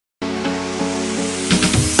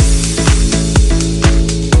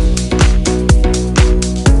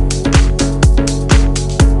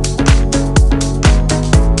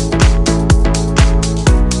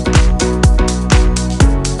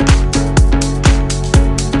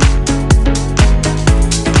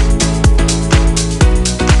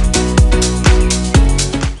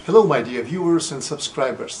Hello my dear viewers and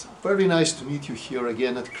subscribers, very nice to meet you here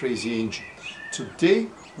again at Crazy Engine. Today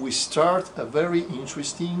we start a very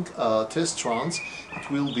interesting test runs.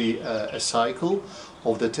 It will be a cycle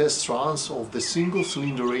of the test runs of the single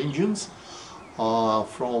cylinder engines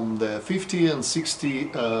from the 50 and 60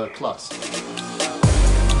 class.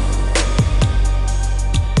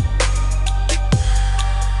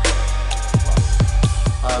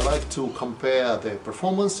 I like to compare the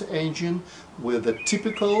performance engine with a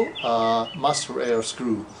typical master air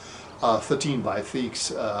screw 13 by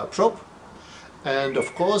 6 prop, and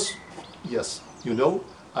of course, yes, you know,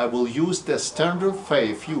 I will use the standard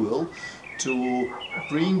FA fuel to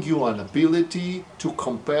bring you an ability to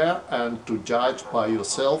compare and to judge by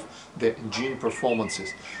yourself the engine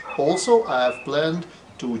performances. Also, I have planned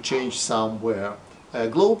to change somewhere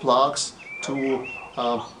glow plugs to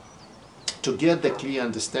get the clear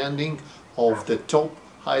understanding of the top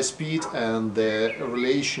high speed and the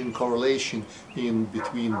correlation in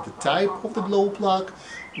between the type of the glow plug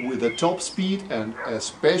with the top speed and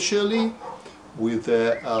especially with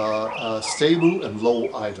the stable and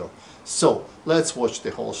low idle. So let's watch the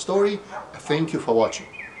whole story. Thank you for watching.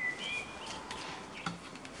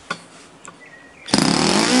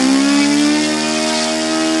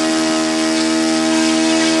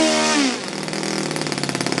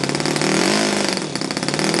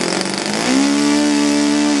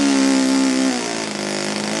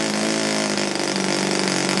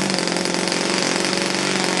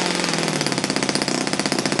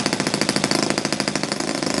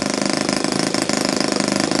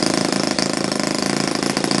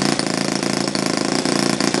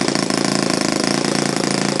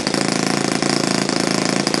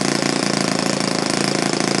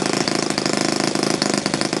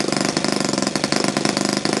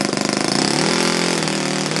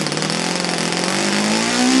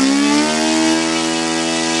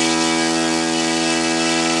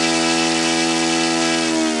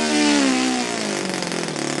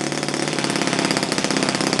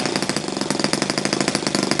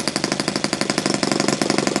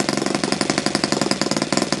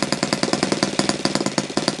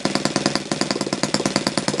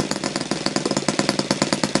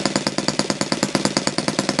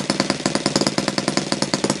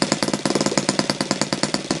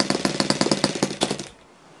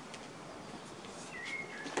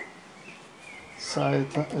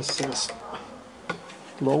 Saito FA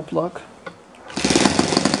glow plug.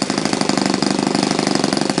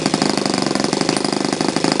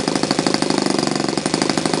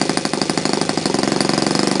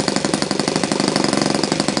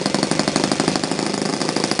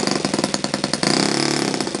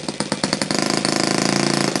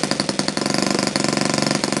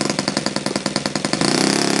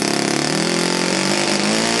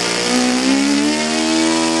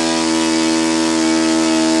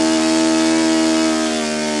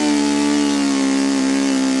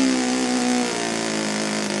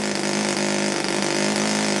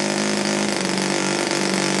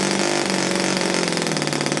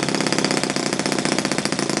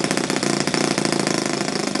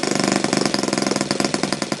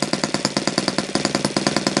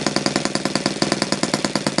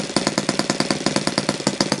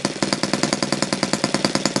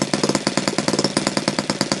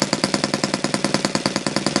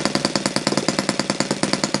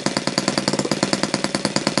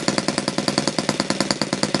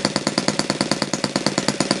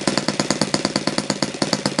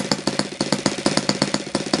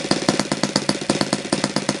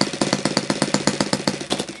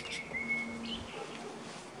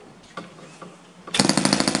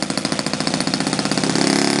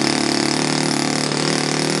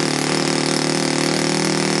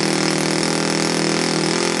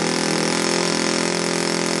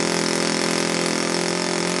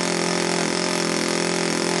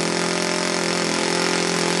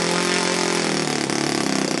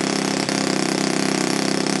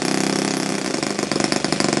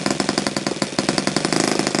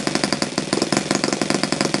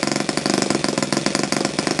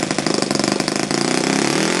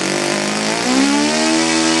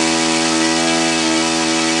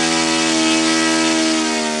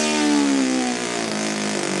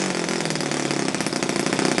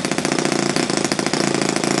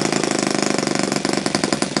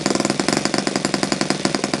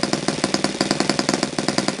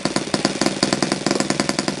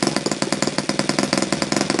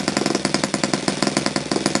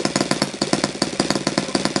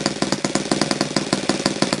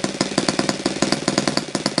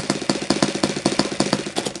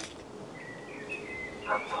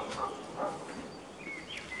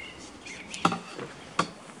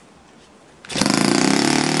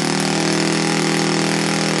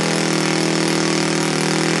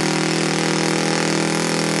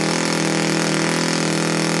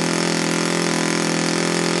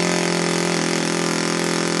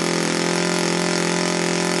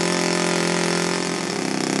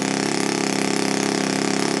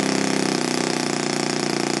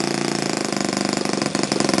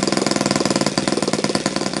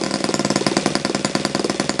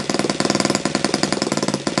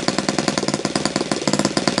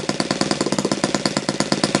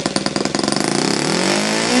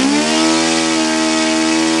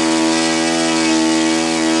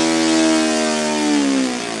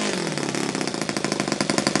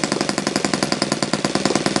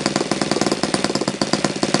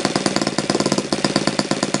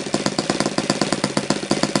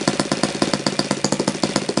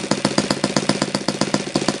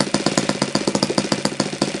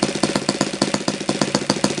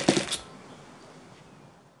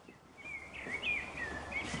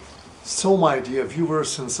 So my dear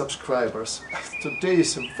viewers and subscribers, today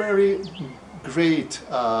is a very great,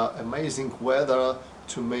 amazing weather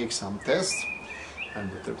to make some tests,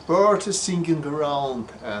 and the bird is singing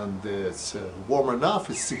around and it's warm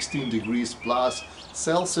enough, it's 16 degrees plus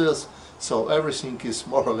Celsius, so everything is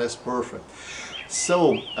more or less perfect.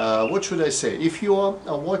 So what should I say? If you are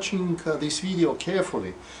watching this video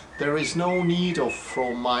carefully, there is no need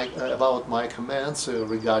about my comments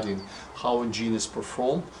regarding how engine is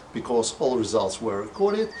performed, because all results were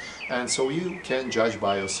recorded, and so you can judge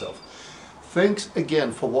by yourself. Thanks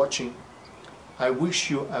again for watching. I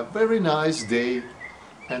wish you a very nice day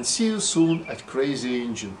and see you soon at Crazy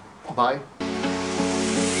Engine. Bye.